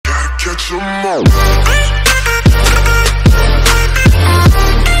Catch 'em all.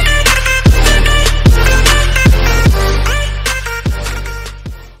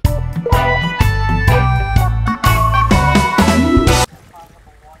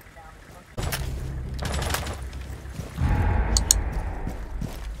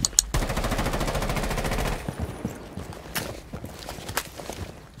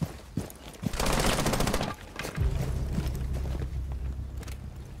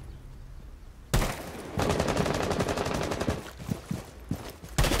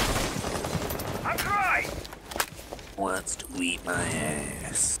 Wants to eat my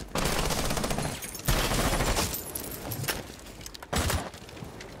ass.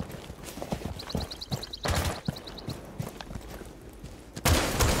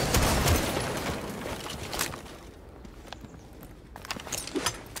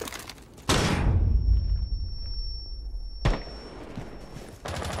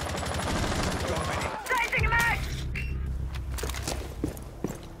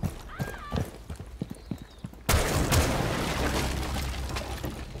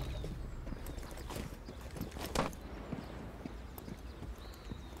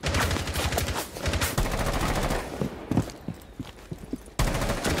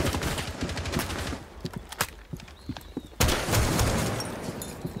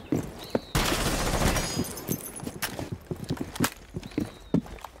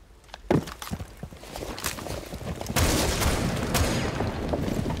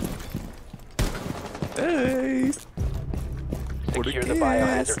 Hey! Secure the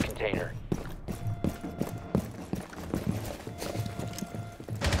biohazard container.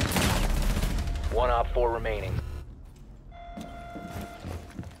 One op 4 remaining.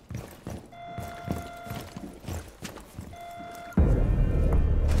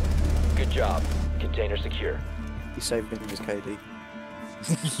 Good job. Container secure. He's saving his KD.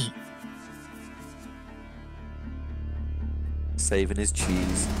 Saving his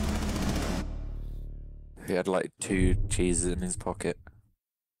cheese. He had like 2 cheeses in his pocket.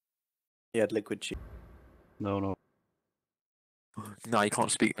 He had liquid cheese. No. No, you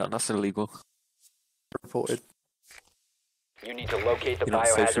can't speak that. That's illegal. Reported. You need to locate the You're not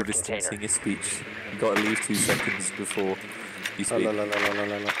social biohazard distancing container. your speech. You gotta leave 2 seconds before you speak. La.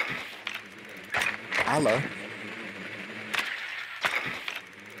 Allah.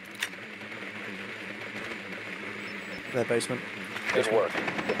 Their basement. Good work.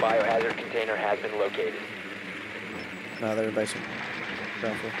 The biohazard container has been located. No, they're in basement.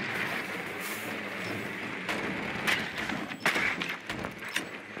 Ground floor.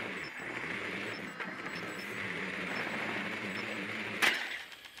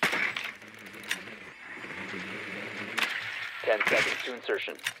 Ten seconds to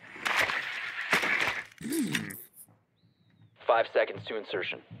insertion. 5 seconds to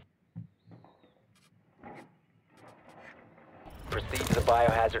insertion. Proceed to the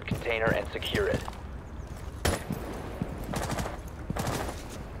biohazard container and secure it.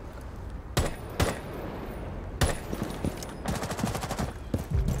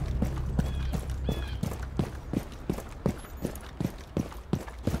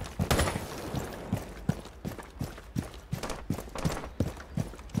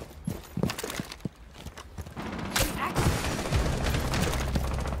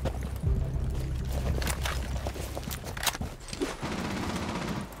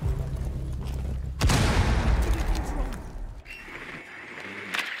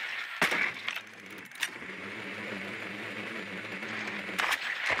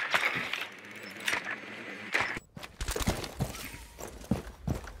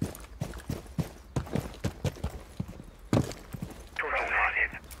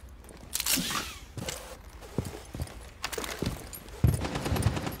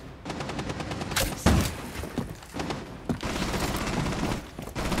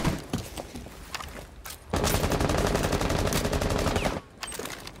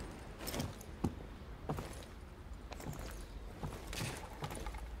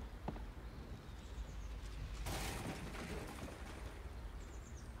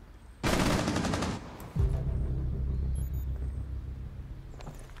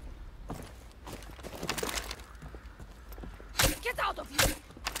 Get out of here!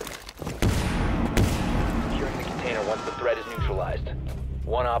 Securing the container once the threat is neutralized.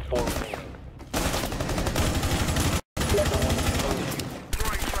 One op 4 remaining.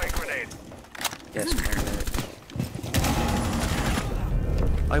 Yes, man.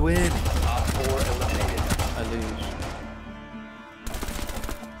 I win! Op 4 eliminated. I lose.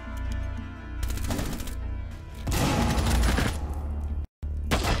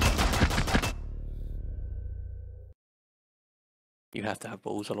 You have to have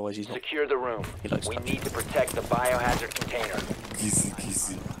balls, otherwise he's not. Secure the room. He likes We touching. need to protect the biohazard container. Easy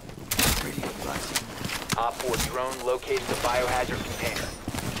peasy. Op 4 drone locates the biohazard container.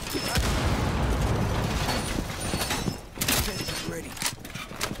 Ready.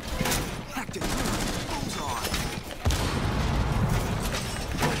 Active. Bullseye.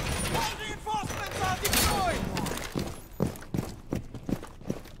 All reinforcements are deployed.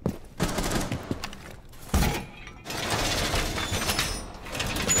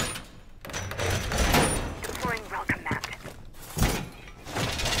 Deploying welcome map.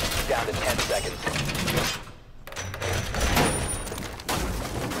 Down to 10 seconds.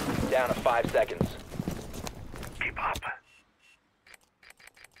 Down to 5 seconds. Keep up.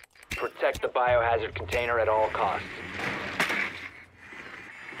 Protect the biohazard container at all costs.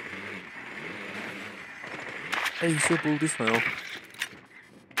 Hey, so ball this now.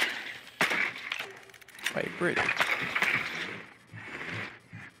 Wait, really?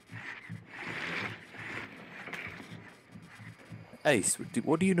 Ace,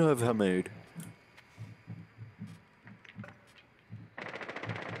 what do you know of Hamoud?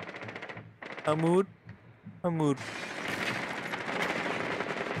 Hamoud? Hamoud.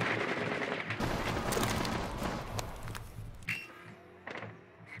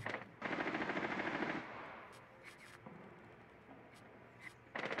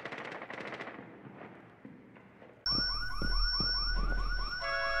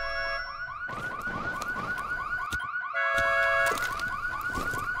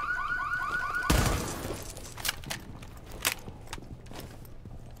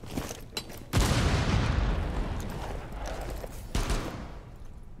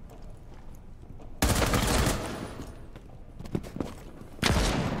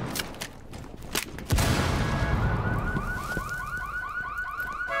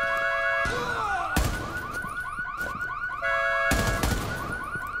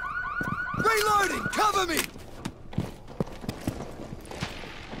 Reloading! Cover me!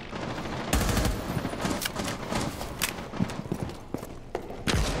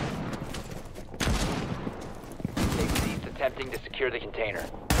 They've ceased attempting to secure the container.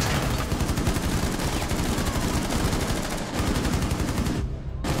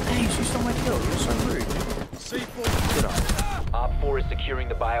 Ace, you stole my kill. You're so rude. C4. Get up. Op 4 is securing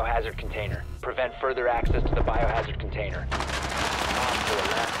the biohazard container. Prevent further access to the biohazard container. Op 4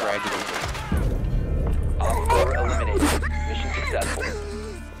 last operator. Op 4 eliminated. Mission successful.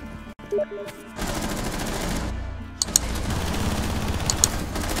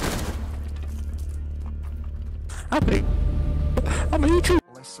 Happy. I'm a YouTube.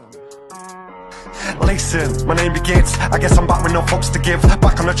 Listen, my name begins. I guess I'm back with no fucks to give.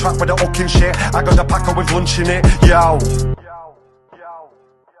 Back on the track with the hooking shit. I got a packer with lunch in it. Yo.